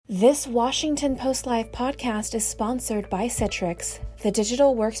This Washington Post Live podcast is sponsored by Citrix, the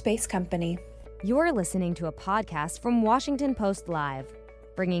digital workspace company. You're listening to a podcast from Washington Post Live,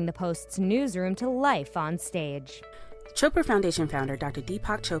 bringing the Post's newsroom to life on stage. Chopra Foundation founder Dr.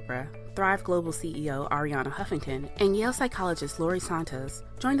 Deepak Chopra, Thrive Global CEO Arianna Huffington, and Yale psychologist Laurie Santos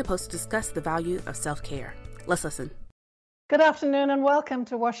joined the Post to discuss the value of self-care. Let's listen. Good afternoon and welcome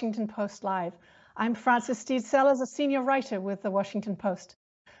to Washington Post Live. I'm Frances Stead Sellers, a senior writer with the Washington Post.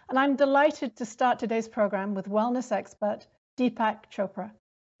 And I'm delighted to start today's program with wellness expert Deepak Chopra.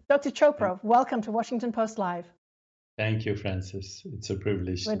 Dr. Chopra, welcome to Washington Post Live. Thank you, Frances. It's a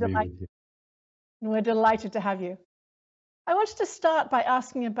privilege to be with you. We're delighted to have you. I wanted to start by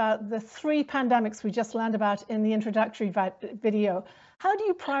asking about the three pandemics we just learned about in the introductory video. How do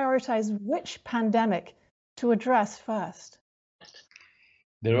you prioritize which pandemic to address first?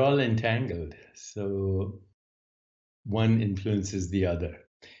 They're all entangled, so one influences the other.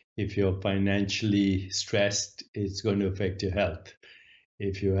 If you're financially stressed, it's going to affect your health.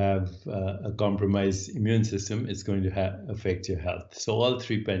 If you have a compromised immune system, it's going to affect your health. So all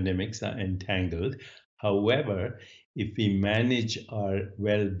three pandemics are entangled. However, if we manage our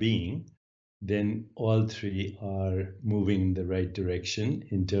well-being, then all three are moving in the right direction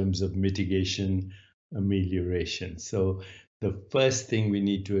in terms of mitigation, amelioration. So the first thing we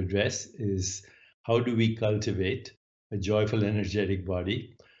need to address is how do we cultivate a joyful, energetic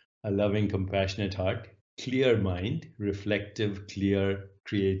body, a loving, compassionate heart, clear mind, reflective, clear,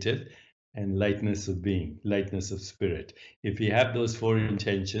 creative, and lightness of being, lightness of spirit. If we have those four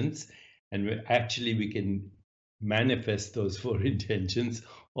intentions, and we can manifest those four intentions,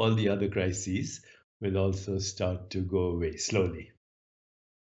 all the other crises will also start to go away slowly.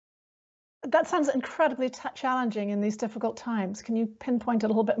 That sounds incredibly challenging in these difficult times. Can you pinpoint a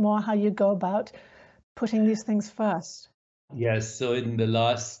little bit more how you go about putting these things first? Yes, so in the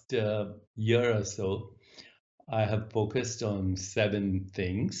last year or so, I have focused on seven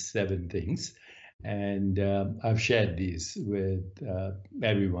things, and I've shared these with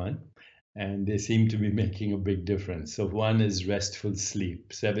everyone, and they seem to be making a big difference. So one is restful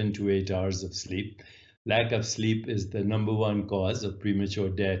sleep, 7 to 8 hours of sleep. Lack of sleep is the number one cause of premature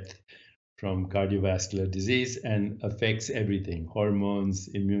death from cardiovascular disease and affects everything, hormones,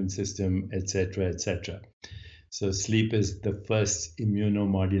 immune system, etc., etc. So sleep is the first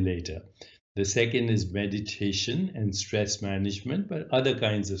immunomodulator. The second is meditation and stress management, but other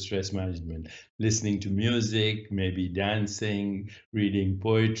kinds of stress management, listening to music, maybe dancing, reading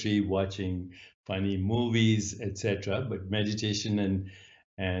poetry, watching funny movies, etc. But meditation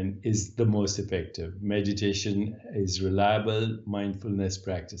and is the most effective. Meditation is reliable mindfulness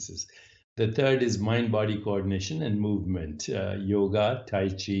practices. The third is mind-body coordination and movement, yoga, tai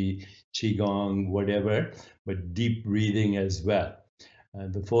chi, qigong, whatever, but deep breathing as well.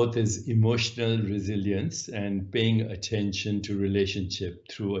 The fourth is emotional resilience and paying attention to relationship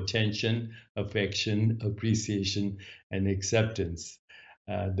through attention, affection, appreciation, and acceptance.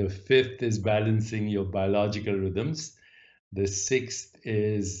 The fifth is balancing your biological rhythms. The sixth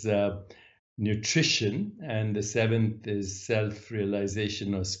is nutrition, and the seventh is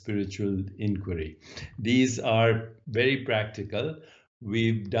self-realization or spiritual inquiry. These are very practical.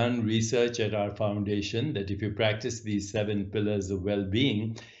 We've done research at our foundation that if you practice these 7 pillars of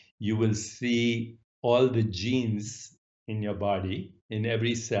well-being, you will see all the genes in your body, in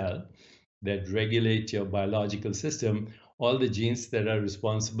every cell, that regulate your biological system, all the genes that are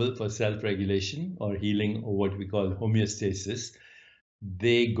responsible for self-regulation or healing, or what we call homeostasis,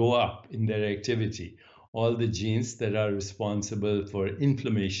 they go up in their activity. All the genes that are responsible for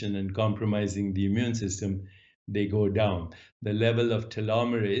inflammation and compromising the immune system, they go down. The level of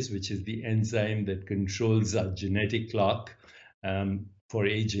telomerase, which is the enzyme that controls our genetic clock for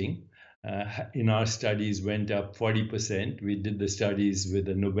aging, in our studies went up 40%. We did the studies with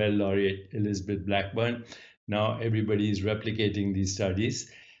the Nobel laureate Elizabeth Blackburn. Now everybody is replicating these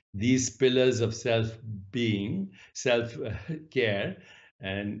studies. These pillars of self-being, self-care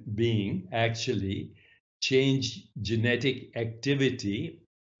and being actually change genetic activity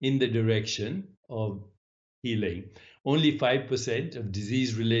in the direction of healing. Only 5% of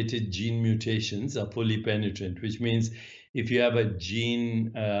disease-related gene mutations are fully penetrant, which means if you have a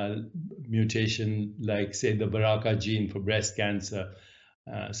gene mutation like, say, the BRCA gene for breast cancer,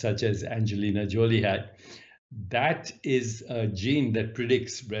 such as Angelina Jolie had, that is a gene that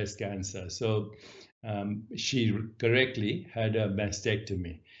predicts breast cancer. So she correctly had a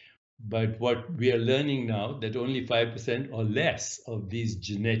mastectomy. But what we are learning now that only 5% or less of these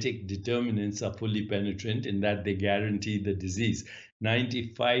genetic determinants are fully penetrant in that they guarantee the disease.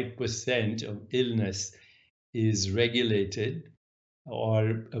 95% of illness is regulated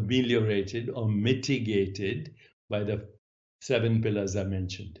or ameliorated or mitigated by the 7 pillars I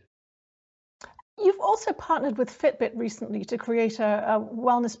mentioned. You've also partnered with Fitbit recently to create a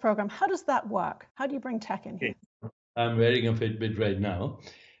wellness program. How does that work? How do you bring tech in here? I'm wearing a Fitbit right now.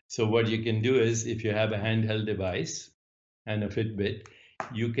 So what you can do is, if you have a handheld device and a Fitbit,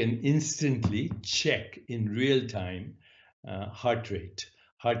 you can instantly check in real time heart rate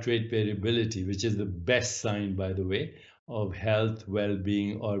variability, which is the best sign, by the way, of health,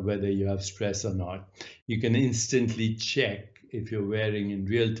 well-being, or whether you have stress or not. You can instantly check, if you're wearing in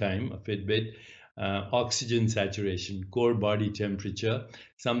real time a Fitbit, oxygen saturation, core body temperature,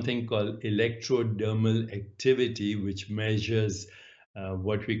 something called electrodermal activity, which measures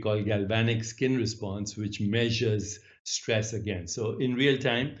what we call galvanic skin response, which measures stress again. So in real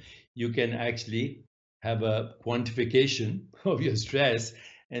time, you can actually have a quantification of your stress,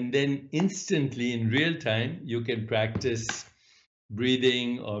 and then instantly in real time, you can practice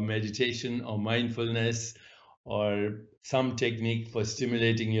breathing or meditation or mindfulness or some technique for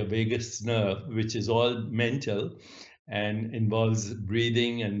stimulating your vagus nerve, which is all mental and involves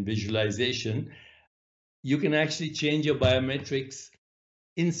breathing and visualization. You can actually change your biometrics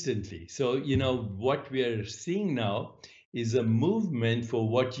instantly. So, what we are seeing now is a movement for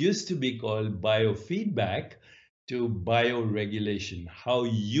what used to be called biofeedback to bioregulation, how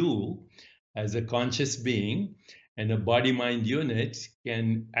you, as a conscious being and a body-mind unit,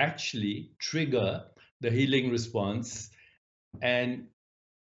 can actually trigger the healing response and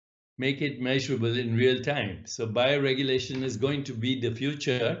make it measurable in real time. So bioregulation is going to be the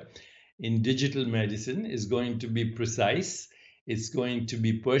future in digital medicine, is going to be precise, it's going to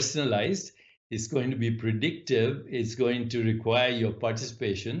be personalized, it's going to be predictive, it's going to require your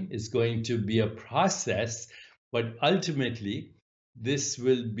participation, it's going to be a process, but ultimately, this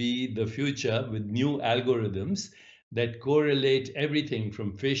will be the future with new algorithms that correlate everything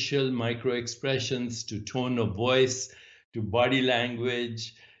from facial microexpressions to tone of voice to body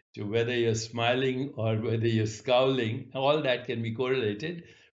language to whether you're smiling or whether you're scowling. All that can be correlated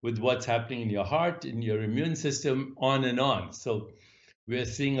with what's happening in your heart, in your immune system, on and on. So we're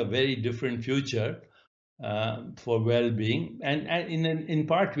seeing a very different future for well-being. And in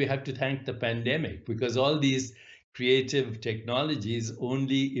part, we have to thank the pandemic, because all these creative technologies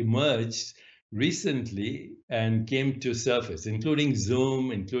only emerged recently and came to surface, including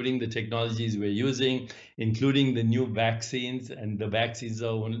Zoom, including the technologies we're using, including the new vaccines, and the vaccines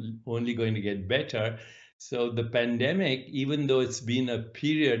are only going to get better. So the pandemic, even though it's been a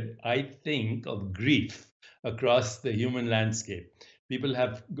period, I think, of grief across the human landscape, people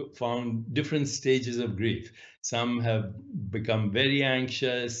have found different stages of grief. Some have become very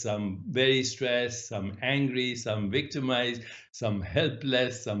anxious, some very stressed, some angry, some victimized, some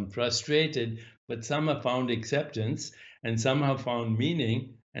helpless, some frustrated, but some have found acceptance, and some have found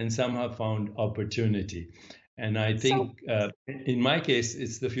meaning, and some have found opportunity. And I think in my case,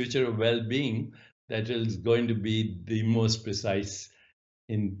 it's the future of well-being that is going to be the most precise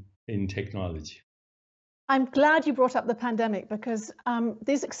in technology. I'm glad you brought up the pandemic, because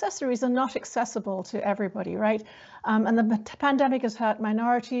these accessories are not accessible to everybody, right? And the pandemic has hurt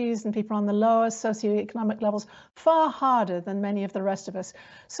minorities and people on the lower socioeconomic levels far harder than many of the rest of us.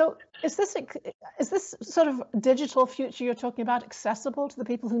 So is this sort of digital future you're talking about accessible to the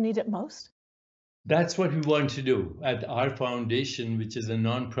people who need it most? That's what we want to do. At our foundation, which is a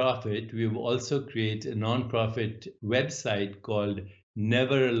nonprofit, we've also created a nonprofit website called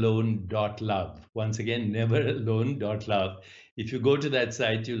neveralone.love. Once again, neveralone.love. If you go to that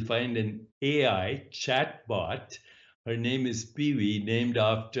site, you'll find an AI chatbot. Her name is Peewee, named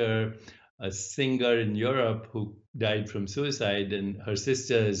after a singer in Europe who died from suicide, and her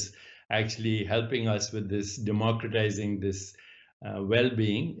sister is actually helping us with this, democratizing this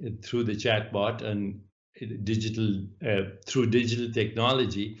well-being through the chatbot and through digital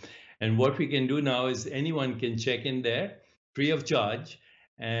technology. And what we can do now is anyone can check in there free of charge,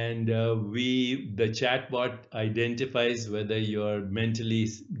 and the chatbot identifies whether you're mentally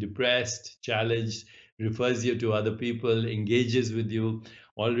depressed, challenged, refers you to other people, engages with you.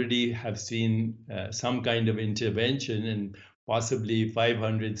 Already have seen some kind of intervention and possibly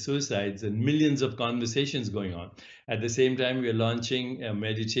 500 suicides and millions of conversations going on. At the same time, we are launching a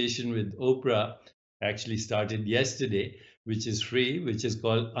meditation with Oprah, actually started yesterday, which is free, which is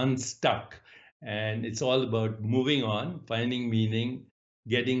called Unstuck. And it's all about moving on, finding meaning,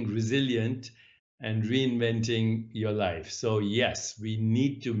 getting resilient, and reinventing your life. So yes, we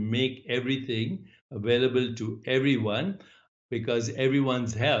need to make everything available to everyone, because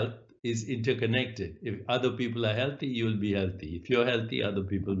everyone's health is interconnected. If other people are healthy, you will be healthy. If you're healthy, other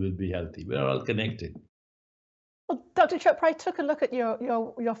people will be healthy. We're all connected. Well, Dr. Chopra, I took a look at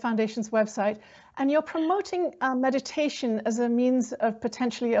your foundation's website, and you're promoting meditation as a means of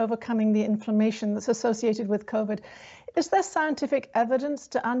potentially overcoming the inflammation that's associated with COVID. Is there scientific evidence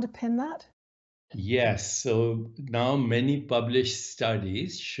to underpin that? Yes. So now many published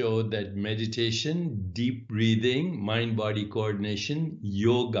studies show that meditation, deep breathing, mind-body coordination,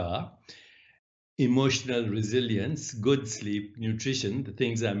 yoga, emotional resilience, good sleep, nutrition, the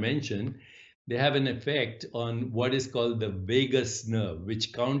things I mentioned, they have an effect on what is called the vagus nerve,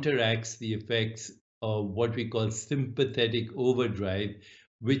 which counteracts the effects of what we call sympathetic overdrive,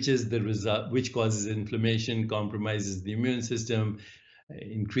 which is the result, which causes inflammation, compromises the immune system,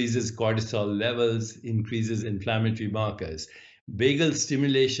 increases cortisol levels, increases inflammatory markers. Vagal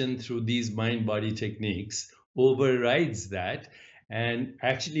stimulation through these mind-body techniques overrides that. And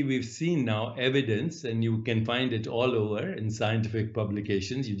actually, we've seen now evidence, and you can find it all over in scientific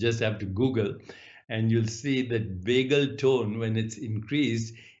publications. You just have to Google, and you'll see that vagal tone, when it's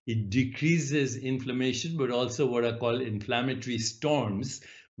increased, it decreases inflammation, but also what are called inflammatory storms,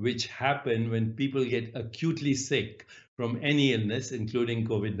 which happen when people get acutely sick from any illness, including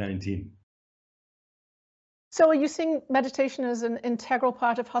COVID-19. So are you seeing meditation as an integral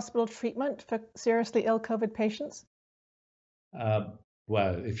part of hospital treatment for seriously ill COVID patients?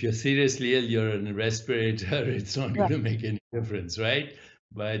 Well, if you're seriously ill, you're on a respirator, it's not going to make any difference, right?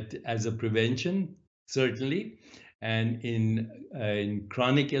 But as a prevention, certainly. And in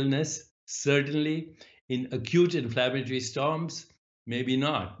chronic illness, certainly. In acute inflammatory storms, maybe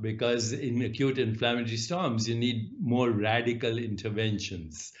not, because in acute inflammatory storms, you need more radical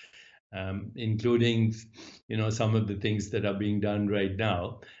interventions, including, some of the things that are being done right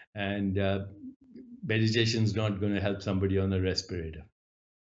now. And meditation is not going to help somebody on a respirator.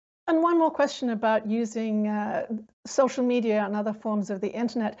 And one more question about using social media and other forms of the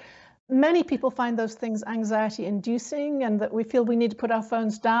internet. Many people find those things anxiety-inducing, and that we feel we need to put our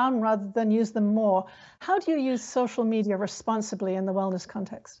phones down rather than use them more. How do you use social media responsibly in the wellness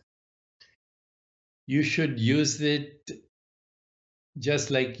context? You should use it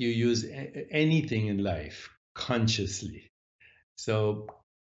just like you use anything in life, consciously. So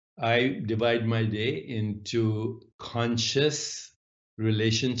I divide my day into conscious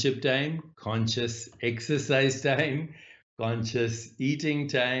relationship time, conscious exercise time, conscious eating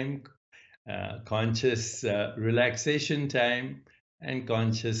time, conscious relaxation time, and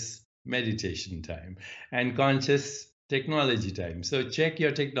conscious meditation time, and conscious technology time. So check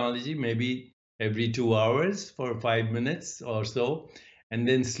your technology maybe every 2 hours for 5 minutes or so, and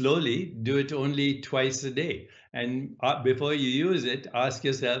then slowly do it only twice a day. And before you use it, ask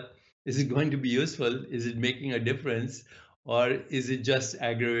yourself, is it going to be useful? Is it making a difference? Or is it just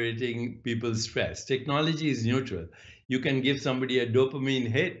aggravating people's stress? Technology is neutral. You can give somebody a dopamine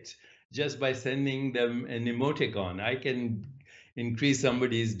hit just by sending them an emoticon. I can increase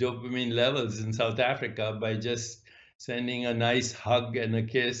somebody's dopamine levels in South Africa by just sending a nice hug and a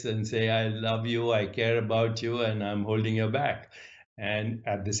kiss and say, I love you, I care about you, and I'm holding your back. And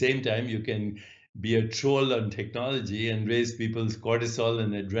at the same time, you can be a troll on technology and raise people's cortisol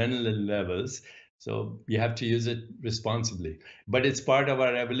and adrenaline levels. So you have to use it responsibly. But it's part of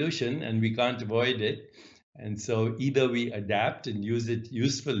our evolution and we can't avoid it. And so either we adapt and use it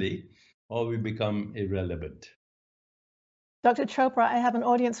usefully, or we become irrelevant. Dr. Chopra, I have an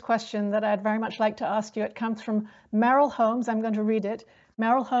audience question that I'd very much like to ask you. It comes from Merrill Holmes. I'm going to read it.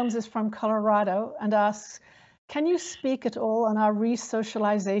 Merrill Holmes is from Colorado and asks, can you speak at all on our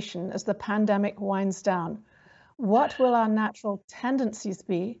re-socialization as the pandemic winds down? What will our natural tendencies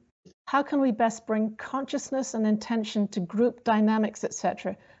be? How can we best bring consciousness and intention to group dynamics,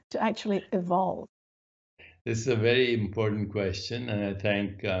 etc., to actually evolve? This is a very important question, and I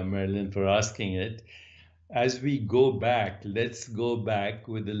thank Marilyn for asking it. As we go back, let's go back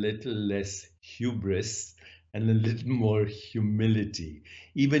with a little less hubris and a little more humility.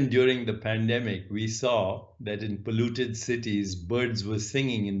 Even during the pandemic, we saw that in polluted cities, birds were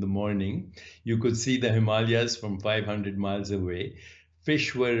singing in the morning. You could see the Himalayas from 500 miles away.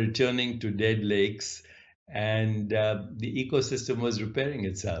 Fish were returning to dead lakes, and the ecosystem was repairing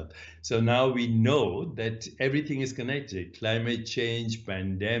itself. So now we know that everything is connected. Climate change,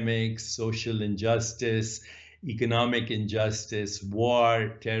 pandemics, social injustice, economic injustice,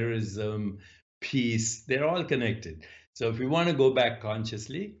 war, terrorism, peace, they're all connected. So if we want to go back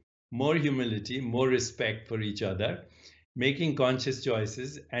consciously, more humility, more respect for each other, making conscious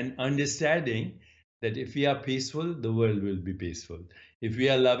choices and understanding that if we are peaceful, the world will be peaceful. If we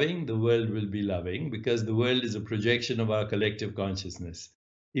are loving, the world will be loving, because the world is a projection of our collective consciousness.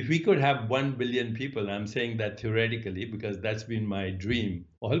 If we could have 1 billion people, I'm saying that theoretically, because that's been my dream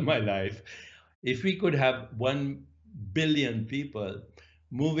all my life, If we could have 1 billion people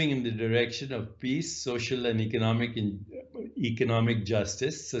moving in the direction of peace, social and economic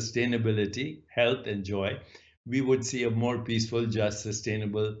justice, sustainability, health, and joy, we would see a more peaceful, just,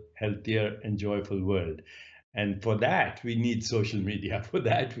 sustainable, healthier, and joyful world. And for that, we need social media. For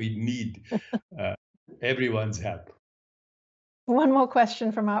that, we need everyone's help. One more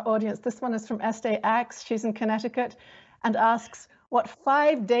question from our audience. This one is from Estee Axe. She's in Connecticut and asks, what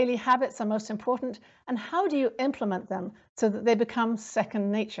 5 daily habits are most important and how do you implement them so that they become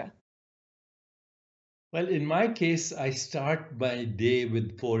second nature? Well, in my case, I start my day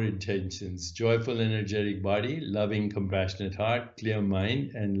with 4 intentions: joyful, energetic body, loving, compassionate heart, clear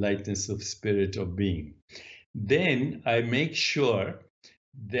mind, and lightness of spirit of being. Then I make sure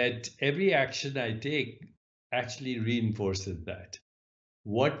that every action I take actually reinforces that.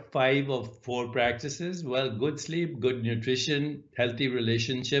 What 5 of 4 practices? Well, good sleep, good nutrition, healthy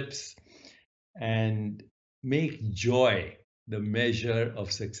relationships, and make joy the measure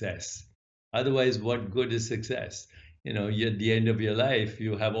of success. Otherwise, what good is success? You know, at the end of your life,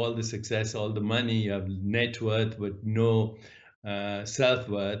 you have all the success, all the money, you have net worth, but no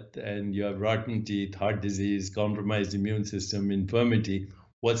self-worth, and you have rotten teeth, heart disease, compromised immune system, infirmity.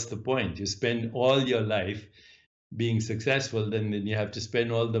 What's the point? You spend all your life being successful, then you have to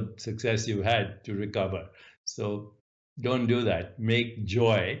spend all the success you had to recover. So don't do that. Make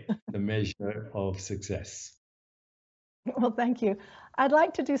joy the measure of success. Well, thank you. I'd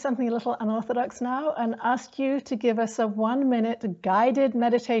like to do something a little unorthodox now and ask you to give us a 1-minute guided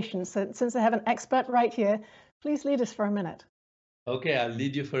meditation. So since I have an expert right here, please lead us for a minute. Okay, I'll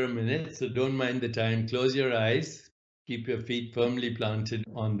lead you for a minute. So don't mind the time. Close your eyes. Keep your feet firmly planted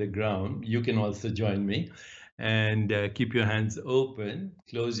on the ground. You can also join me. And keep your hands open,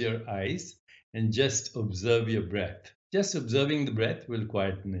 close your eyes, and just observe your breath. Just observing the breath will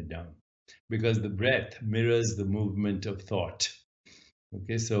quieten it down because the breath mirrors the movement of thought.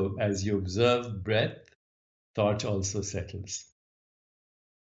 Okay, so as you observe breath, thought also settles.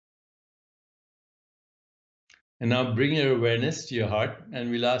 And now bring your awareness to your heart,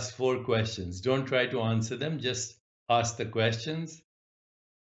 and we'll ask 4 questions. Don't try to answer them, just ask the questions.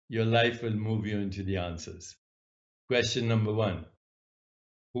 Your life will move you into the answers. Question number 1,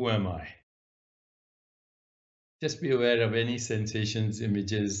 who am I? Just be aware of any sensations,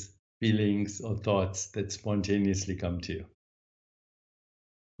 images, feelings, or thoughts that spontaneously come to you.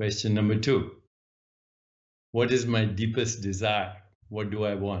 Question number 2, what is my deepest desire? What do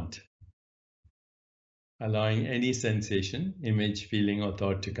I want? Allowing any sensation, image, feeling, or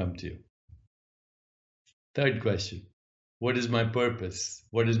thought to come to you. Third question, what is my purpose?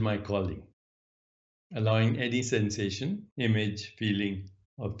 What is my calling? Allowing any sensation, image, feeling,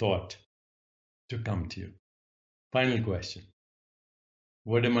 or thought to come to you. Final question,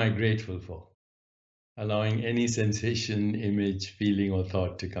 what am I grateful for? Allowing any sensation, image, feeling, or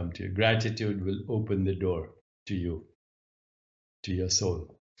thought to come to you. Gratitude will open the door to you, to your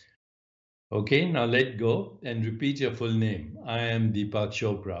soul. Okay, now let go and repeat your full name. I am Deepak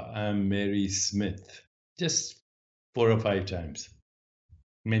Chopra. I am Mary Smith. Just 4 or 5 times,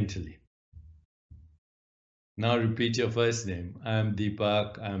 mentally. Now repeat your first name. I am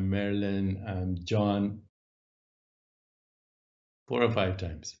Deepak, I am Marilyn, I am John. 4 or 5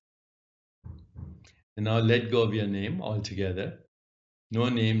 times. And now let go of your name altogether. No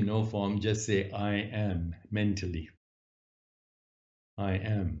name, no form, just say I am mentally. I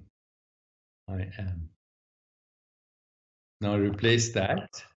am. I am. Now replace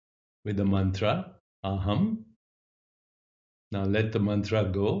that with the mantra, aham. Now let the mantra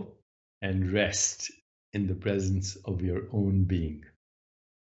go and rest in the presence of your own being.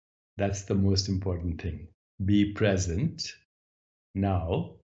 That's the most important thing. Be present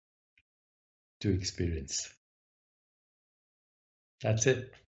now to experience. That's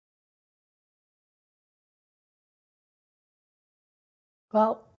it.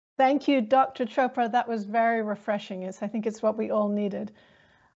 Well, thank you, Dr. Chopra. That was very refreshing. I think it's what we all needed.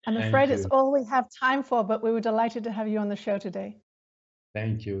 I'm afraid it's all we have time for, but we were delighted to have you on the show today.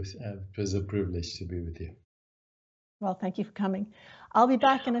 Thank you. It was a privilege to be with you. Well, thank you for coming. I'll be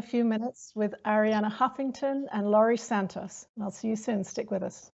back in a few minutes with Arianna Huffington and Laurie Santos. I'll see you soon. Stick with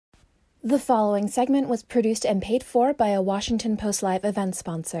us. The following segment was produced and paid for by a Washington Post Live event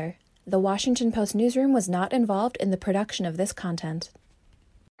sponsor. The Washington Post newsroom was not involved in the production of this content.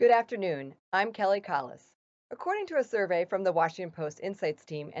 Good afternoon. I'm Kelly Collis. According to a survey from the Washington Post Insights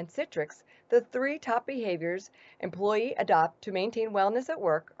team and Citrix, the 3 top behaviors employees adopt to maintain wellness at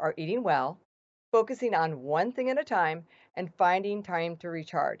work are eating well, focusing on one thing at a time and finding time to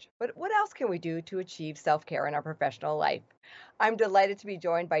recharge. But what else can we do to achieve self care in our professional life? I'm delighted to be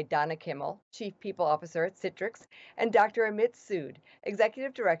joined by Donna Kimmel, Chief People Officer at Citrix, and Dr. Amit Sood,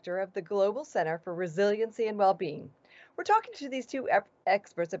 Executive Director of the Global Center for Resiliency and Wellbeing. We're talking to these two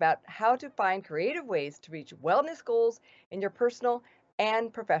experts about how to find creative ways to reach wellness goals in your personal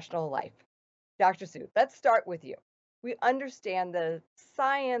and professional life. Dr. Sood, let's start with you. We understand the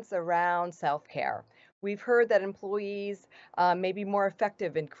science around self care. We've heard that employees may be more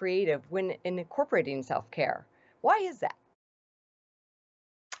effective and creative when incorporating self care. Why is that?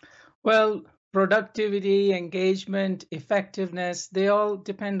 Well, productivity, engagement, effectiveness, they all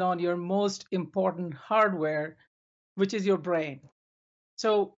depend on your most important hardware, which is your brain.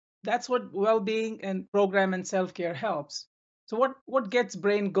 So that's what well-being and program and self-care helps. So what gets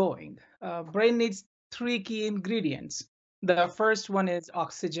brain going? Brain needs three key ingredients. The first one is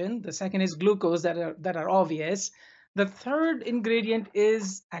oxygen. The second is glucose that are obvious. The third ingredient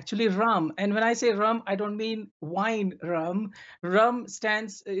is actually rum. And when I say rum, I don't mean wine rum. Rum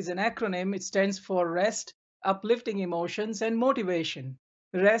is an acronym. It stands for rest, uplifting emotions, and motivation.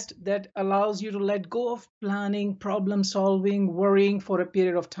 Rest that allows you to let go of planning, problem solving, worrying for a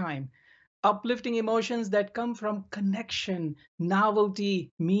period of time. Uplifting emotions that come from connection, novelty,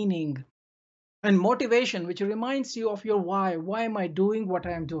 meaning. And motivation, which reminds you of your why. Why am I doing what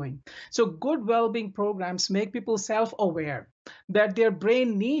I am doing? So good well-being programs make people self-aware that their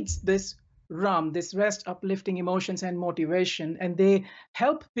brain needs this rum, this rest, uplifting emotions, and motivation. And they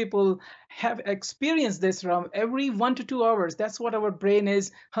help people have experienced this rum every 1 to 2 hours. That's what our brain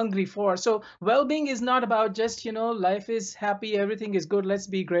is hungry for. So well-being is not about just, life is happy, everything is good, let's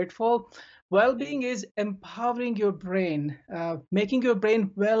be grateful. Well-being is empowering your brain, making your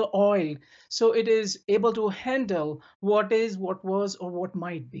brain well-oiled so it is able to handle what is, what was, or what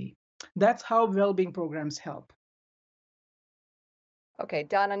might be. That's how well-being programs help. Okay,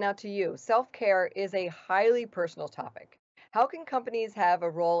 Donna, now to you. Self-care is a highly personal topic. How can companies have a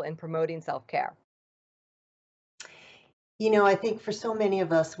role in promoting self-care? I think for so many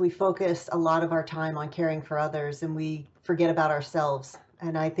of us, we focus a lot of our time on caring for others and we forget about ourselves.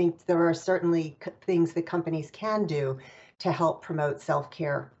 And I think there are certainly things that companies can do to help promote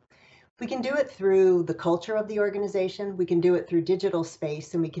self-care. We can do it through the culture of the organization, we can do it through digital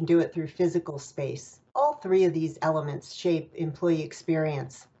space, and we can do it through physical space. All three of these elements shape employee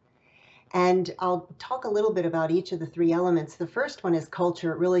experience. And I'll talk a little bit about each of the three elements. The first one is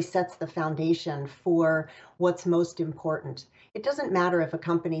culture. It really sets the foundation for what's most important. It doesn't matter if a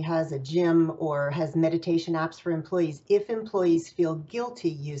company has a gym or has meditation apps for employees, if employees feel guilty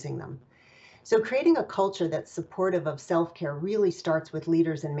using them. So creating a culture that's supportive of self-care really starts with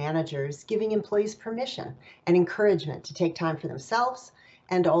leaders and managers giving employees permission and encouragement to take time for themselves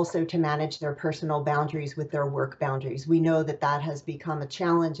and also to manage their personal boundaries with their work boundaries. We know that that has become a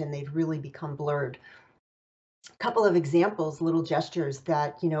challenge and they've really become blurred. A couple of examples, little gestures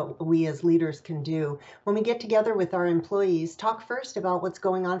that we as leaders can do. When we get together with our employees, talk first about what's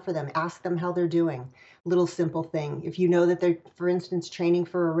going on for them. Ask them how they're doing. Little simple thing. If you know that they're, for instance, training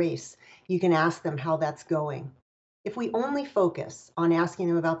for a race, you can ask them how that's going. If we only focus on asking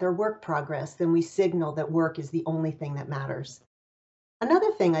them about their work progress, then we signal that work is the only thing that matters.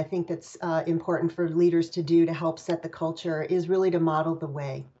 Another thing I think that's important for leaders to do to help set the culture is really to model the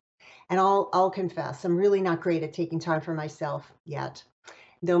way. And I'll confess, I'm really not great at taking time for myself yet,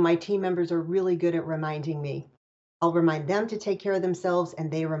 though my team members are really good at reminding me. I'll remind them to take care of themselves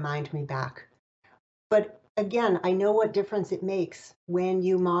and they remind me back. But again, I know what difference it makes when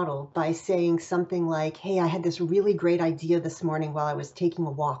you model by saying something like, hey, I had this really great idea this morning while I was taking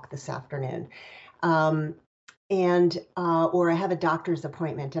a walk this afternoon. Or I have a doctor's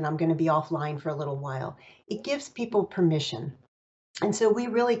appointment and I'm going to be offline for a little while. It gives people permission. And so we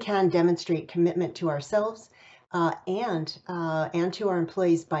really can demonstrate commitment to ourselves and to our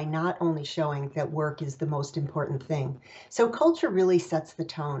employees by not only showing that work is the most important thing. So culture really sets the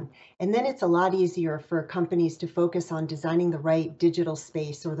tone. And then it's a lot easier for companies to focus on designing the right digital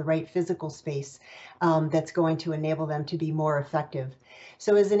space or the right physical space that's going to enable them to be more effective.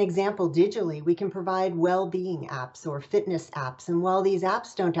 So as an example, digitally, we can provide well-being apps or fitness apps. And while these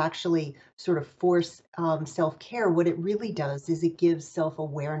apps don't actually sort of force self-care, what it really does is it gives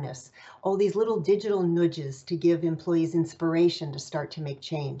self-awareness, all these little digital nudges to give employees inspiration to start to make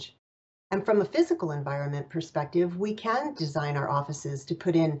change. And from a physical environment perspective, we can design our offices to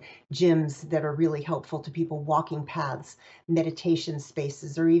put in gyms that are really helpful to people, walking paths, meditation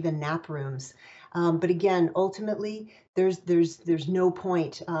spaces, or even nap rooms. But again, ultimately, there's no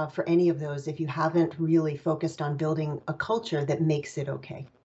point for any of those if you haven't really focused on building a culture that makes it okay.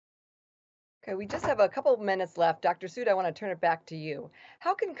 Okay, we just have a couple of minutes left. Dr. Sood, I want to turn it back to you.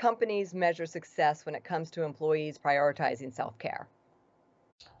 How can companies measure success when it comes to employees prioritizing self-care?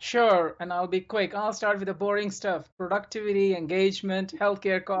 Sure, and I'll be quick. I'll start with the boring stuff: productivity, engagement,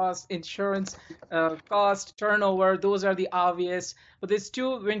 healthcare costs, insurance cost, turnover. Those are the obvious. But there's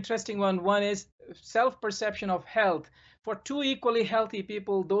two interesting ones. One is self-perception of health. For two equally healthy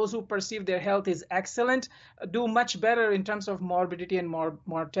people, those who perceive their health is excellent do much better in terms of morbidity and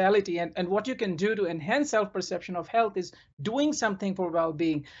mortality. And what you can do to enhance self-perception of health is doing something for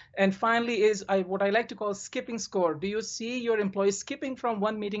well-being. And finally is what I like to call skipping score. Do you see your employees skipping from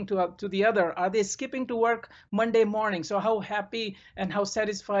one meeting to the other? Are they skipping to work Monday morning? So how happy and how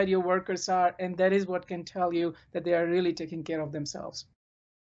satisfied your workers are, and that is what can tell you that they are really taking care of themselves.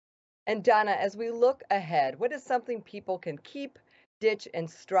 And Donna, as we look ahead, what is something people can keep, ditch, and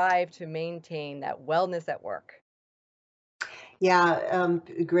strive to maintain that wellness at work? Yeah,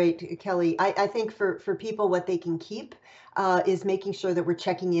 great, Kelly. I think for people, what they can keep is making sure that we're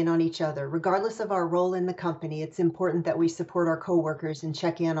checking in on each other. Regardless of our role in the company, it's important that we support our coworkers and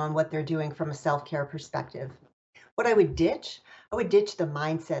check in on what they're doing from a self-care perspective. What I would ditch the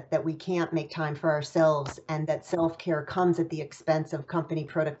mindset that we can't make time for ourselves and that self-care comes at the expense of company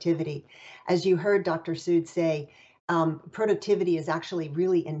productivity. As you heard Dr. Sood say, productivity is actually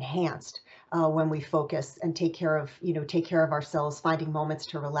really enhanced when we focus and take care of ourselves, finding moments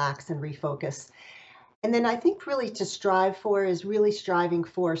to relax and refocus. And then I think really to strive for is really striving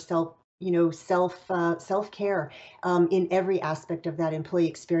for self-care in every aspect of that employee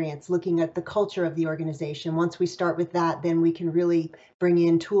experience, looking at the culture of the organization. Once we start with that, then we can really bring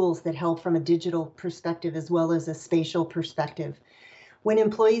in tools that help from a digital perspective as well as a spatial perspective. When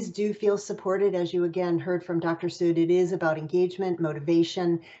employees do feel supported, as you again heard from Dr. Sood, it is about engagement,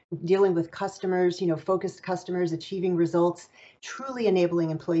 motivation, dealing with customers, focused customers, achieving results, truly enabling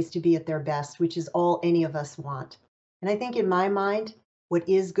employees to be at their best, which is all any of us want. And I think in my mind, what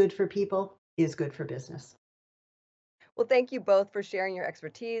is good for people is good for business. Well, thank you both for sharing your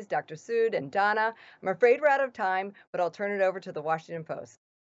expertise, Dr. Sood and Donna. I'm afraid we're out of time, but I'll turn it over to the Washington Post.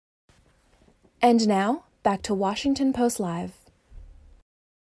 And now, back to Washington Post Live.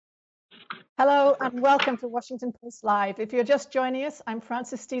 Hello and welcome to Washington Post Live. If you're just joining us, I'm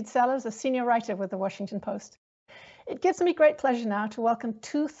Frances Stead Sellers, a senior writer with the Washington Post. It gives me great pleasure now to welcome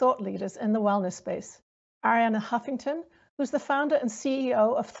two thought leaders in the wellness space, Arianna Huffington, who's the founder and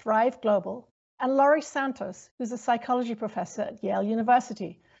CEO of Thrive Global, and Laurie Santos, who's a psychology professor at Yale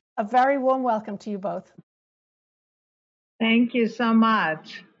University. A very warm welcome to you both. Thank you so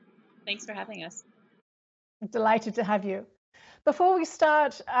much. Thanks for having us. I'm delighted to have you. Before we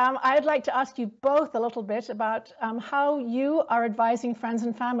start, I'd like to ask you both a little bit about how you are advising friends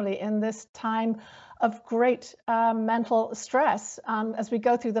and family in this time of great mental stress as we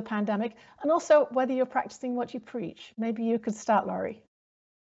go through the pandemic, and also whether you're practicing what you preach. Maybe you could start, Laurie.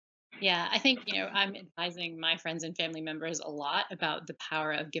 Yeah, I think, I'm advising my friends and family members a lot about the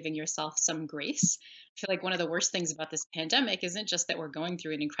power of giving yourself some grace. I feel like one of the worst things about this pandemic isn't just that we're going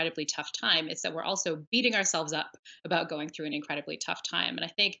through an incredibly tough time, it's that we're also beating ourselves up about going through an incredibly tough time. And I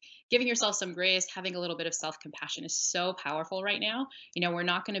think giving yourself some grace, having a little bit of self-compassion is so powerful right now. We're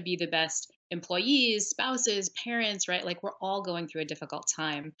not going to be the best employees, spouses, parents, right? Like we're all going through a difficult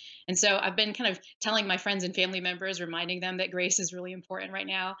time. And so I've been kind of telling my friends and family members, reminding them that grace is really important right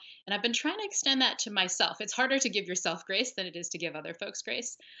now. And I've been trying to extend that to myself. It's harder to give yourself grace than it is to give other folks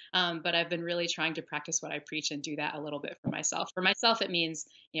grace. But I've been really trying to practice what I preach and do that a little bit for myself. For myself, it means,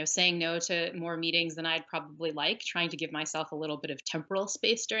 saying no to more meetings than I'd probably like, trying to give myself a little bit of temporal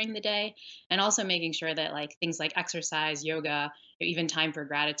space during the day, and also making sure that like things like exercise, yoga, even time for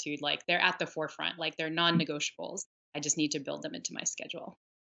gratitude, like they're at the forefront, like they're non-negotiables. I just need to build them into my schedule.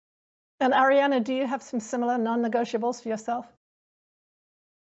 And Arianna, do you have some similar non-negotiables for yourself?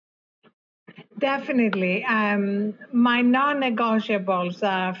 Definitely. My non-negotiables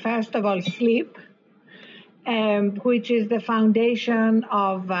are, first of all, sleep, which is the foundation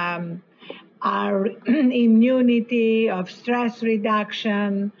of our immunity, of stress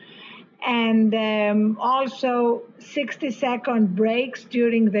reduction, and also 60-second breaks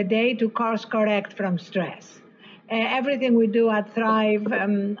during the day to course correct from stress. Everything we do at Thrive,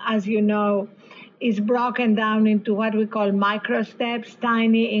 as you know, is broken down into what we call micro steps,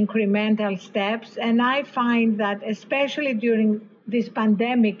 tiny incremental steps. And I find that especially during this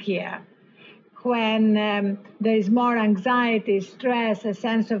pandemic year, when there is more anxiety, stress, a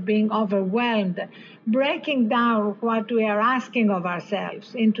sense of being overwhelmed, breaking down what we are asking of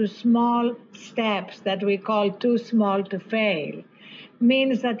ourselves into small steps that we call too small to fail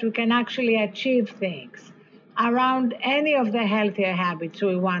means that we can actually achieve things. around any of the healthier habits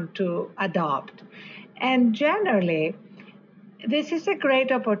we want to adopt. And generally, this is a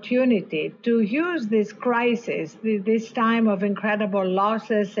great opportunity to use this crisis, this time of incredible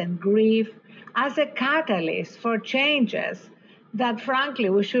losses and grief, as a catalyst for changes that, frankly,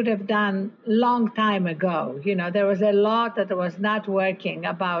 we should have done long time ago. You know, there was a lot that was not working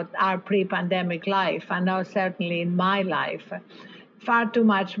about our pre-pandemic life. I know certainly in my life, far too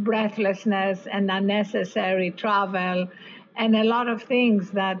much breathlessness and unnecessary travel, and a lot of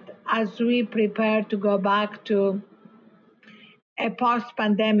things that, as we prepare to go back to a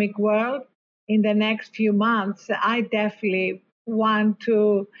post-pandemic world in the next few months, I definitely want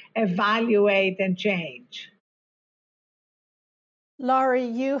to evaluate and change. Laurie,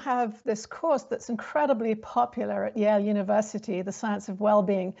 you have this course that's incredibly popular at Yale University, The Science of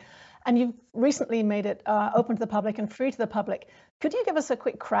Wellbeing, and you've recently made it open to the public and free to the public. Could you give us a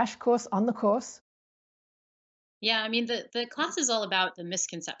quick crash course on the course? Yeah, I mean, the class is all about the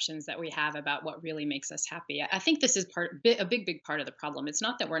misconceptions that we have about what really makes us happy. I think this is a big part of the problem. It's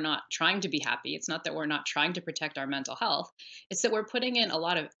not that we're not trying to be happy. It's not that we're not trying to protect our mental health. It's that we're putting in a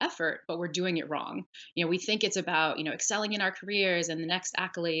lot of effort, but we're doing it wrong. You know, we think it's about, excelling in our careers and the next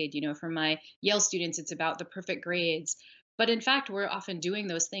accolade. You know, for my Yale students, it's about the perfect grades. But in fact, we're often doing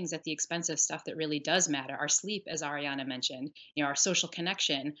those things at the expense of stuff that really does matter. Our sleep, as Ariana mentioned, our social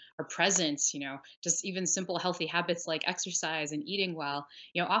connection, our presence, just even simple healthy habits like exercise and eating well.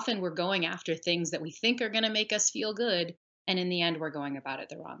 Often we're going after things that we think are going to make us feel good. And in the end, we're going about it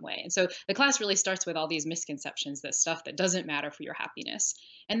the wrong way. And so the class really starts with all these misconceptions, that stuff that doesn't matter for your happiness.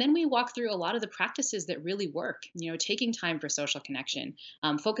 And then we walk through a lot of the practices that really work, taking time for social connection,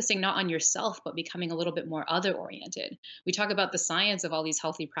 focusing not on yourself, but becoming a little bit more other oriented. We talk about the science of all these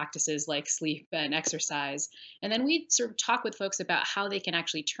healthy practices like sleep and exercise. And then we sort of talk with folks about how they can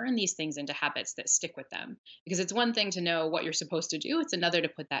actually turn these things into habits that stick with them. Because it's one thing to know what you're supposed to do, it's another to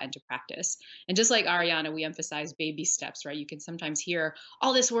put that into practice. And just like Ariana, we emphasize baby steps, right? You can sometimes hear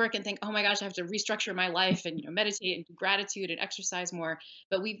all this work and think, oh my gosh, I have to restructure my life and meditate and do gratitude and exercise more.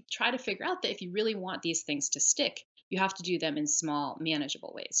 But we try to figure out that if you really want these things to stick, you have to do them in small,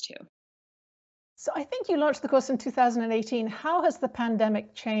 manageable ways too. So I think you launched the course in 2018. How has the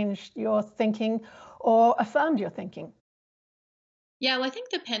pandemic changed your thinking or affirmed your thinking? Yeah, well, I think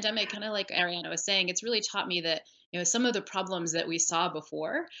the pandemic, kind of like Ariana was saying, it's really taught me that some of the problems that we saw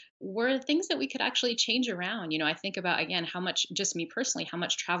before were things that we could actually change around. I think about, again, how much, just me personally, how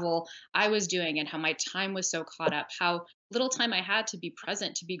much travel I was doing and how my time was so caught up, how little time I had to be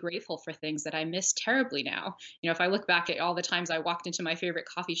present, to be grateful for things that I miss terribly now. If I look back at all the times I walked into my favorite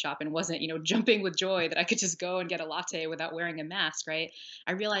coffee shop and wasn't, jumping with joy that I could just go and get a latte without wearing a mask, right?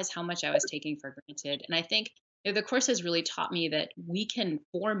 I realized how much I was taking for granted. And I think the course has really taught me that we can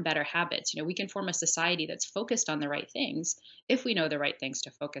form better habits. We can form a society that's focused on the right things if we know the right things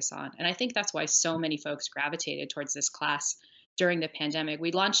to focus on. And I think that's why so many folks gravitated towards this class during the pandemic.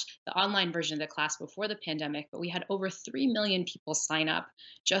 We launched the online version of the class before the pandemic, but we had over 3 million people sign up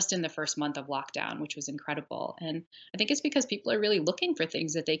just in the first month of lockdown, which was incredible. And I think it's because people are really looking for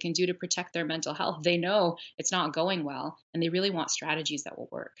things that they can do to protect their mental health. They know it's not going well, and they really want strategies that will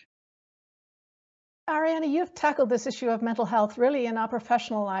work. Ariana, you've tackled this issue of mental health really in our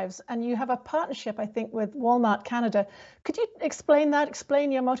professional lives, and you have a partnership, I think, with Walmart Canada. Could you explain that,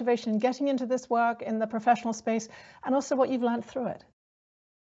 explain your motivation in getting into this work in the professional space, and also what you've learned through it?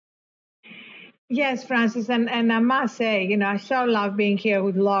 Yes, Francis, and I must say, I so love being here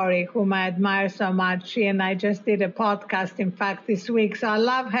with Laurie, whom I admire so much. She and I just did a podcast, in fact, this week. So I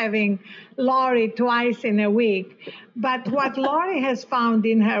love having Laurie twice in a week. But what Laurie has found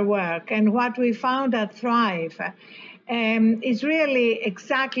in her work and what we found at Thrive is really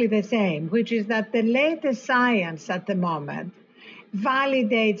exactly the same, which is that the latest science at the moment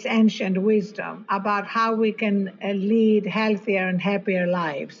validates ancient wisdom about how we can lead healthier and happier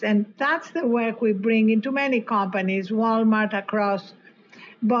lives. And that's the work we bring into many companies, Walmart across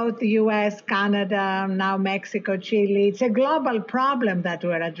both the US, Canada, now Mexico, Chile. It's a global problem that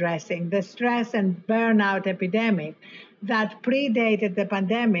we're addressing, the stress and burnout epidemic that predated the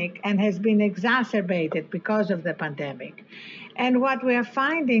pandemic and has been exacerbated because of the pandemic. And what we are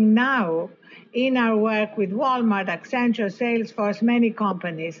finding now in our work with Walmart, Accenture, Salesforce, many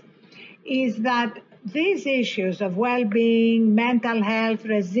companies, is that these issues of well-being, mental health,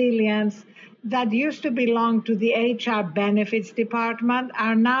 resilience, that used to belong to the HR benefits department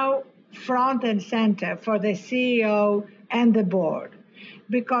are now front and center for the CEO and the board,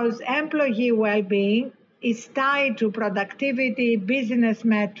 because employee well-being is tied to productivity, business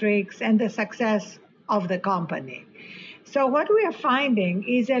metrics, and the success of the company. So what we are finding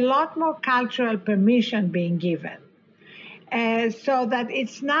is a lot more cultural permission being given, so that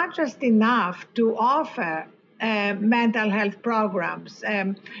it's not just enough to offer mental health programs,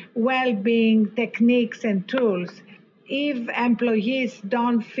 well-being techniques and tools, if employees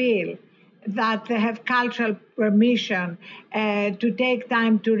don't feel that they have cultural permission to take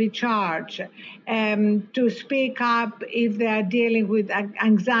time to recharge, to speak up if they are dealing with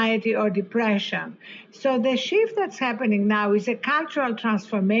anxiety or depression. So the shift that's happening now is a cultural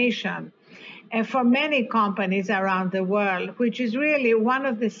transformation for many companies around the world, which is really one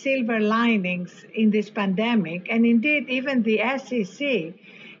of the silver linings in this pandemic. And indeed, even the SEC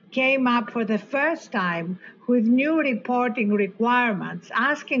came up for the first time with new reporting requirements,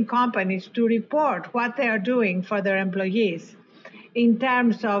 asking companies to report what they are doing for their employees in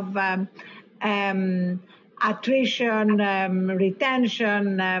terms of attrition,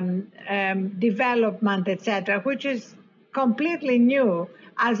 retention, development, etc., which is completely new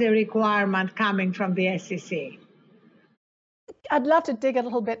as a requirement coming from the SEC. I'd love to dig a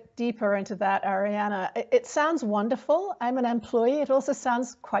little bit deeper into that, Arianna. It sounds wonderful. I'm an employee. It also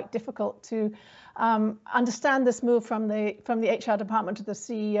sounds quite difficult to understand this move from the HR department to the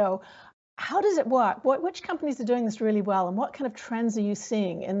CEO. How does it work? Which companies are doing this really well, and what kind of trends are you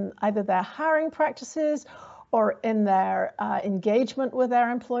seeing in either their hiring practices or in their engagement with their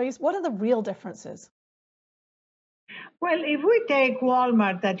employees? What are the real differences? Well, if we take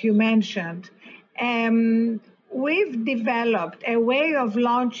Walmart that you mentioned, we've developed a way of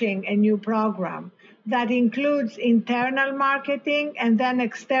launching a new program that includes internal marketing and then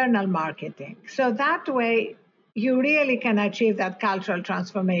external marketing. So that way, you really can achieve that cultural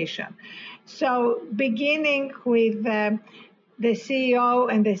transformation. So beginning with the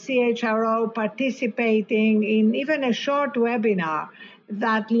CEO and the CHRO participating in even a short webinar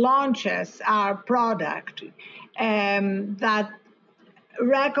that launches our product, that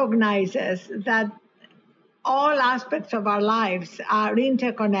recognizes that all aspects of our lives are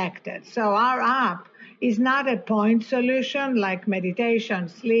interconnected. So our app is not a point solution like meditation,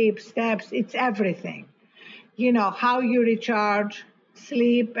 sleep, steps, it's everything. You know, how you recharge,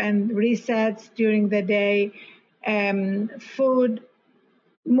 sleep and resets during the day, food,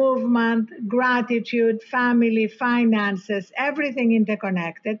 movement, gratitude, family, finances, everything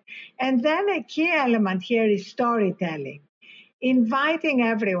interconnected. And then a key element here is storytelling. Inviting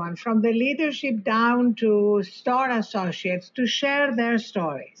everyone from the leadership down to store associates to share their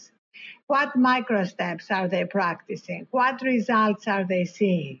stories. What micro steps are they practicing? What results are they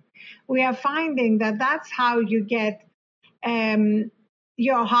seeing? We are finding that that's how you get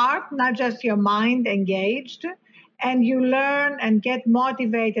your heart, not just your mind, engaged, and you learn and get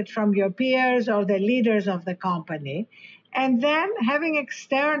motivated from your peers or the leaders of the company. And then having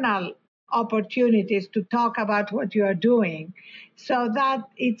external opportunities to talk about what you are doing so that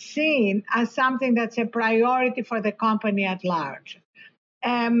it's seen as something that's a priority for the company at large.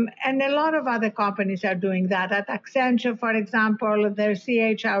 And a lot of other companies are doing that. At Accenture, for example, their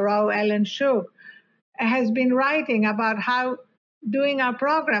CHRO, Ellen Shook, has been writing about how doing our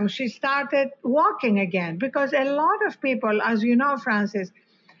program, she started walking again because a lot of people, as you know, Francis,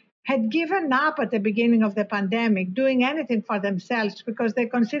 had given up at the beginning of the pandemic doing anything for themselves because they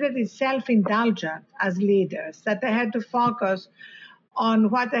considered it self-indulgent as leaders, that they had to focus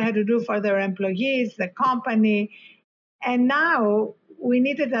on what they had to do for their employees, the company. And now we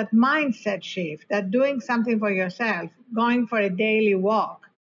needed that mindset shift, that doing something for yourself, going for a daily walk,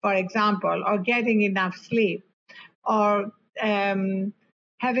 for example, or getting enough sleep, or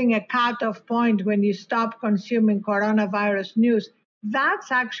having a cutoff point when you stop consuming coronavirus news,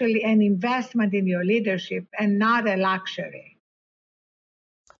 that's actually an investment in your leadership and not a luxury.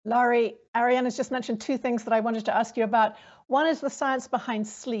 Laurie, Arianna's just mentioned two things that I wanted to ask you about. One is the science behind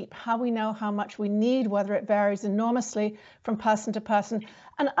sleep, how we know how much we need, whether it varies enormously from person to person.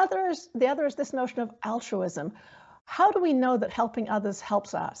 And the other is this notion of altruism. How do we know that helping others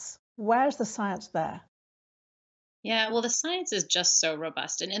helps us? Where's the science there? Yeah, well, the science is just so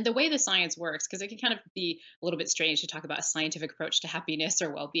robust. And the way the science works, because it can kind of be a little bit strange to talk about a scientific approach to happiness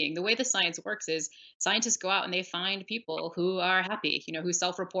or well-being. The way the science works is scientists go out and they find people who are happy, who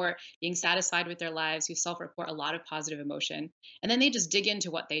self-report being satisfied with their lives, who self-report a lot of positive emotion. And then they just dig into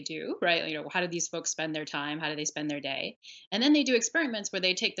what they do, right? How do these folks spend their time? How do they spend their day? And then they do experiments where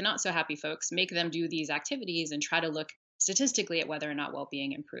they take the not so happy folks, make them do these activities and try to look statistically at whether or not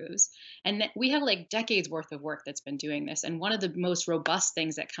well-being improves. And we have like decades worth of work that's been doing this. And one of the most robust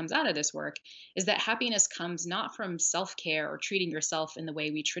things that comes out of this work is that happiness comes not from self-care or treating yourself in the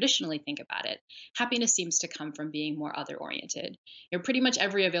way we traditionally think about it. Happiness seems to come from being more other-oriented. Pretty much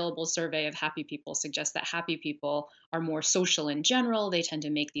every available survey of happy people suggests that happy people are more social in general. They tend to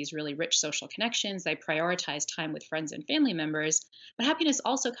make these really rich social connections. They prioritize time with friends and family members. But happiness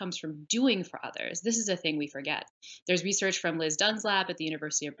also comes from doing for others. This is a thing we forget. There's research from Liz Dunn's lab at the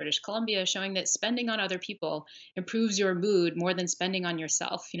University of British Columbia showing that spending on other people improves your mood more than spending on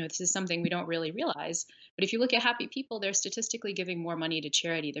yourself. This is something we don't really realize. But if you look at happy people, they're statistically giving more money to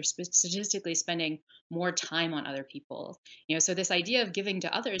charity. They're statistically spending more time on other people. So this idea of giving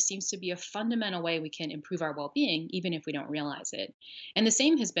to others seems to be a fundamental way we can improve our well-being, even if we don't realize it. And the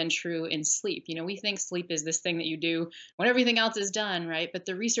same has been true in sleep. We think sleep is this thing that you do when everything else is done, right? But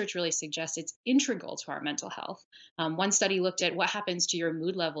the research really suggests it's integral to our mental health. One study looked at what happens to your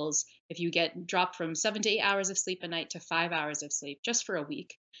mood levels if you get dropped from 7 to 8 hours of sleep a night to 5 hours of sleep just for a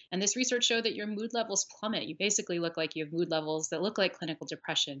week. And this research showed that your mood levels plummet. You basically look like you have mood levels that look like clinical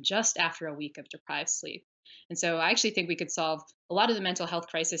depression just after a week of deprived sleep. And so I actually think we could solve a lot of the mental health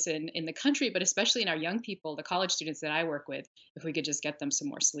crisis in the country, but especially in our young people, the college students that I work with, if we could just get them some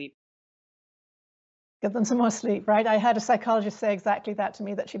more sleep. Get them some more sleep, right? I had a psychologist say exactly that to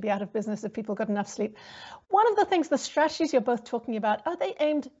me, that she'd be out of business if people got enough sleep. One of the things, the strategies you're both talking about, are they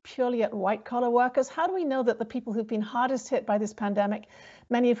aimed purely at white-collar workers? How do we know that the people who've been hardest hit by this pandemic,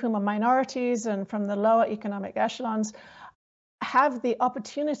 many of whom are minorities and from the lower economic echelons, have the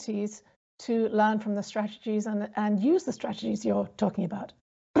opportunities to learn from the strategies and use the strategies you're talking about?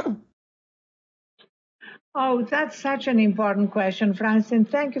 Oh, that's such an important question, Francis, and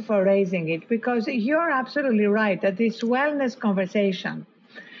thank you for raising it, because you're absolutely right that this wellness conversation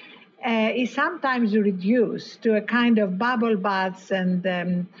is sometimes reduced to a kind of bubble baths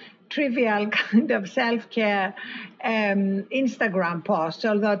and trivial kind of self-care Instagram posts,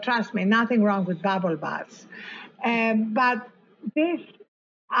 although trust me, nothing wrong with bubble baths. But this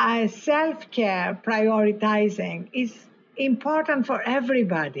self-care prioritizing is important for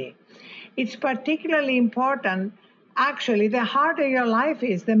everybody. It's particularly important, actually, the harder your life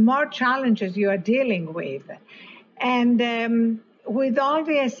is, the more challenges you are dealing with. And with all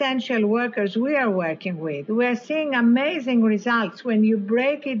the essential workers we are working with, we are seeing amazing results when you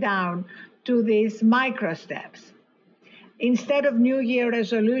break it down to these micro steps. Instead of New Year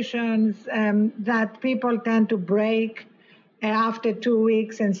resolutions that people tend to break after 2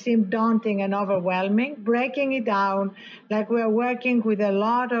 weeks and seem daunting and overwhelming, breaking it down, like we're working with a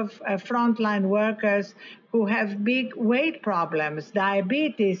lot of frontline workers who have big weight problems.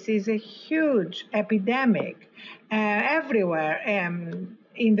 Diabetes is a huge epidemic everywhere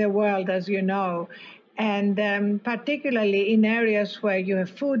in the world, as you know, and particularly in areas where you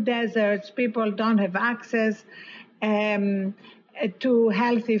have food deserts, people don't have access to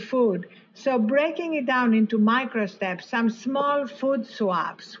healthy food. So breaking it down into micro steps, some small food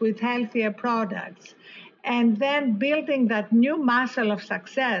swaps with healthier products, and then building that new muscle of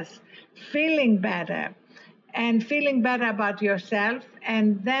success, feeling better about yourself,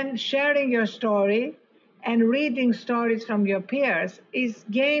 and then sharing your story and reading stories from your peers is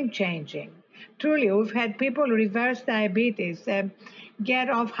game-changing. Truly, we've had people reverse diabetes,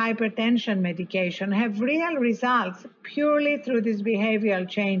 get off hypertension medication, have real results purely through these behavioral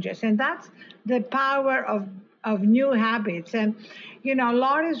changes. And that's the power of new habits. And,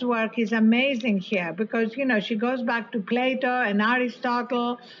 Laurie's work is amazing here because, she goes back to Plato and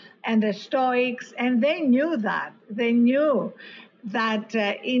Aristotle and the Stoics, and they knew that. They knew that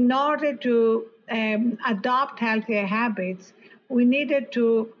in order to adopt healthier habits, we needed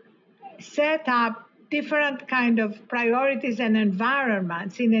to set up different kind of priorities and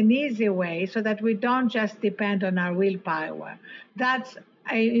environments in an easy way so that we don't just depend on our willpower. That's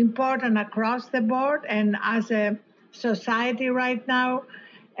important across the board, and as a society right now,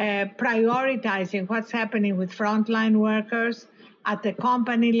 prioritizing what's happening with frontline workers at the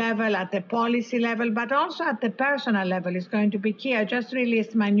company level, at the policy level, but also at the personal level is going to be key. I just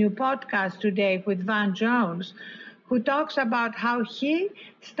released my new podcast today with Van Jones, who talks about how he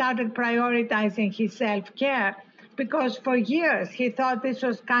started prioritizing his self-care because for years he thought this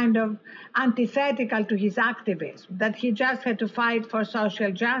was kind of antithetical to his activism, that he just had to fight for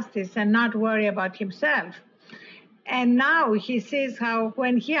social justice and not worry about himself. And now he sees how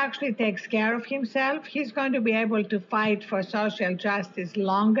when he actually takes care of himself, he's going to be able to fight for social justice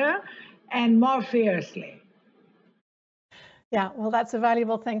longer and more fiercely. Yeah, well, that's a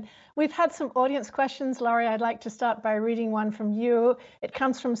valuable thing. We've had some audience questions. Laurie, I'd like to start by reading one from you. It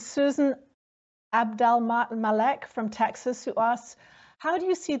comes from Susan Abdel Malek from Texas, who asks, how do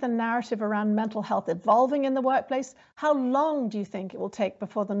you see the narrative around mental health evolving in the workplace? How long do you think it will take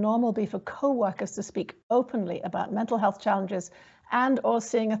before the norm will be for co-workers to speak openly about mental health challenges and or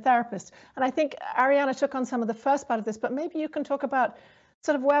seeing a therapist? And I think Arianna took on some of the first part of this, but maybe you can talk about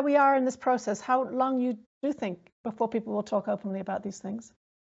sort of where we are in this process, how long you do think before people will talk openly about these things.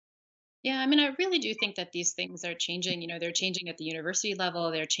 Yeah, I mean, I really do think that these things are changing. They're changing at the university level,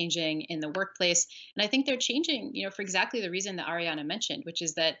 they're changing in the workplace. And I think they're changing, for exactly the reason that Arianna mentioned, which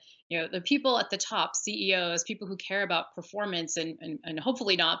is that, the people at the top, CEOs, people who care about performance and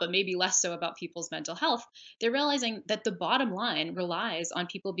hopefully not, but maybe less so about people's mental health, they're realizing that the bottom line relies on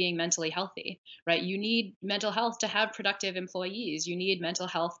people being mentally healthy, right? You need mental health to have productive employees. You need mental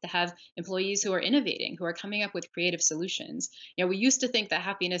health to have employees who are innovating, who are coming up with creative solutions. We used to think that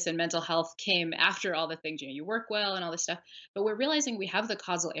happiness and mental health came after all the things, you work well and all this stuff, but we're realizing we have the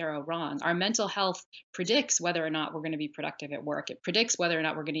causal arrow wrong. Our mental health predicts whether or not we're going to be productive at work. It predicts whether or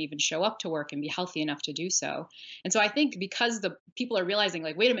not we're going to even show up to work and be healthy enough to do so. And so I think because the people are realizing,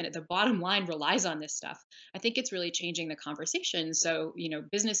 like, wait a minute, the bottom line relies on this stuff, I think it's really changing the conversation. So,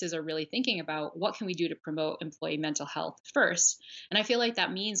 businesses are really thinking about what can we do to promote employee mental health first. And I feel like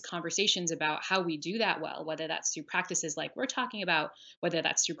that means conversations about how we do that well, whether that's through practices like we're talking about, whether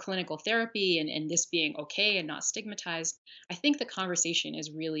that's through clinical therapy and this being okay and not stigmatized. I think the conversation is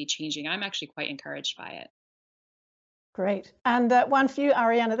really changing. I'm actually quite encouraged by it. Great. And one for you,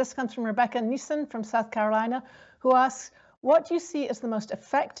 Arianna. This comes from Rebecca Neeson from South Carolina, who asks, what do you see as the most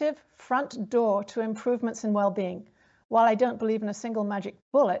effective front door to improvements in well-being? While I don't believe in a single magic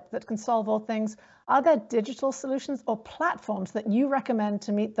bullet that can solve all things, are there digital solutions or platforms that you recommend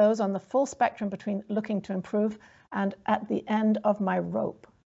to meet those on the full spectrum between looking to improve and at the end of my rope?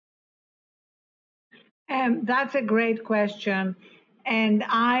 That's a great question. And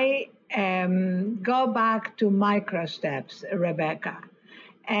I go back to micro steps, Rebecca.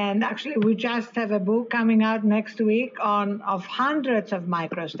 And actually, we just have a book coming out next week of hundreds of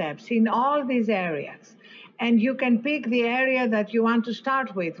micro steps in all these areas. And you can pick the area that you want to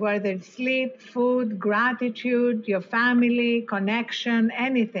start with, whether it's sleep, food, gratitude, your family, connection,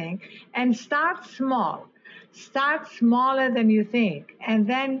 anything, and start small. Start smaller than you think. And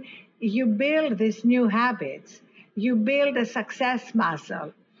then you build these new habits. You build a success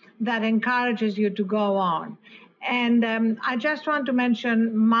muscle that encourages you to go on. And I just want to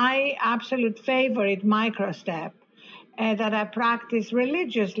mention my absolute favorite micro step that I practice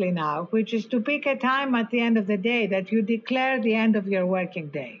religiously now, which is to pick a time at the end of the day that you declare the end of your working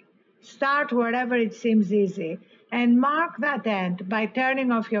day. Start wherever it seems easy and mark that end by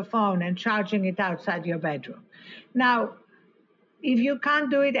turning off your phone and charging it outside your bedroom. Now, if you can't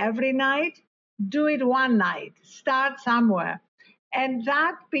do it every night, do it one night. Start somewhere. And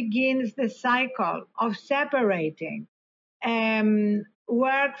that begins the cycle of separating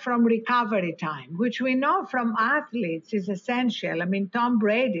work from recovery time, which we know from athletes is essential. I mean, Tom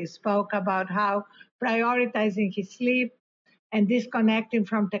Brady spoke about how prioritizing his sleep and disconnecting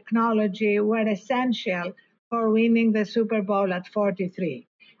from technology were essential for winning the Super Bowl at 43.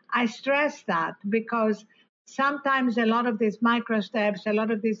 I stress that because sometimes a lot of these micro steps, a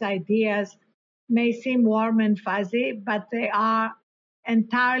lot of these ideas may seem warm and fuzzy, but they are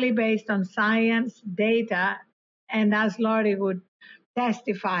entirely based on science, data, and as Laurie would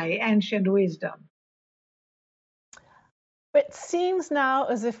testify, ancient wisdom. It seems now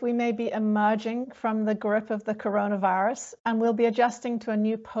as if we may be emerging from the grip of the coronavirus and we'll be adjusting to a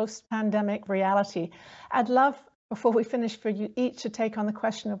new post-pandemic reality. I'd love, before we finish, for you each to take on the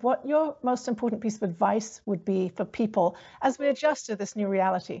question of what your most important piece of advice would be for people as we adjust to this new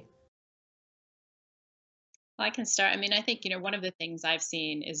reality. Well, I can start. I mean, I think, one of the things I've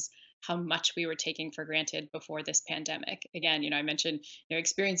seen is how much we were taking for granted before this pandemic. Again, I mentioned,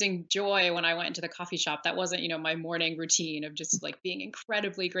 experiencing joy when I went into the coffee shop. That wasn't, my morning routine of just like being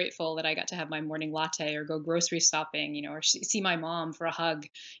incredibly grateful that I got to have my morning latte or go grocery shopping, or see my mom for a hug,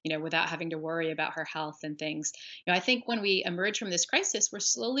 without having to worry about her health and things. I think when we emerge from this crisis, we're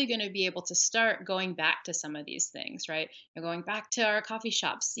slowly going to be able to start going back to some of these things, right? Going back to our coffee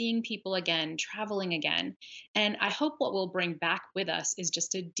shop, seeing people again, traveling again. And I hope what we'll bring back with us is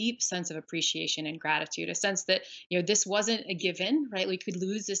just a deep sense of appreciation and gratitude, a sense that, this wasn't a given, right? We could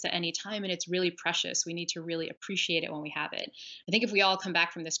lose this at any time and it's really precious. We need to really appreciate it when we have it. I think if we all come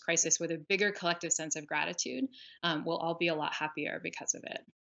back from this crisis with a bigger collective sense of gratitude, we'll all be a lot happier because of it.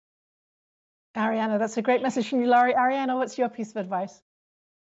 Arianna, that's a great message from you, Laurie. Arianna, what's your piece of advice?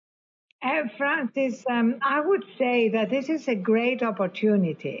 Francis, I would say that this is a great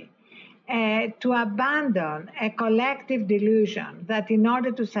opportunity. to abandon a collective delusion that in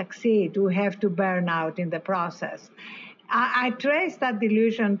order to succeed, we have to burn out in the process. I trace that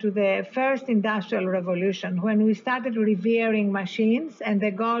delusion to the first industrial revolution when we started revering machines, and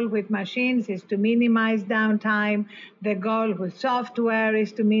the goal with machines is to minimize downtime. The goal with software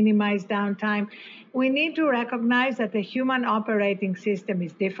is to minimize downtime. We need to recognize that the human operating system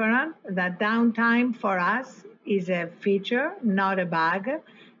is different, that downtime for us is a feature, not a bug,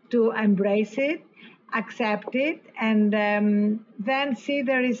 to embrace it, accept it, and then see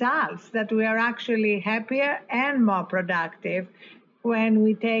the results, that we are actually happier and more productive when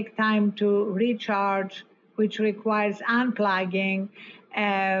we take time to recharge, which requires unplugging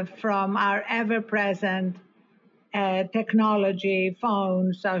from our ever-present technology,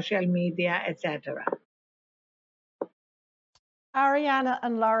 phones, social media, etc. Arianna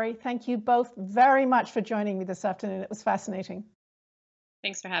and Laurie, thank you both very much for joining me this afternoon. It was fascinating.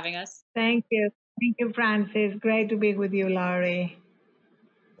 Thanks for having us. Thank you. Thank you, Francis. Great to be with you, Laurie.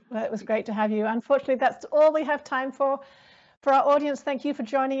 Well, it was great to have you. Unfortunately, that's all we have time for. For our audience, thank you for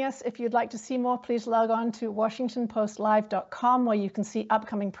joining us. If you'd like to see more, please log on to WashingtonPostLive.com, where you can see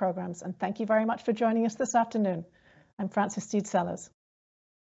upcoming programs. And thank you very much for joining us this afternoon. I'm Frances Steed Sellers.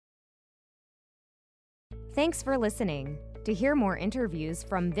 Thanks for listening. To hear more interviews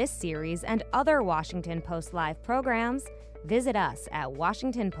from this series and other Washington Post Live programs, visit us at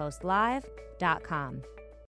WashingtonPostLive.com.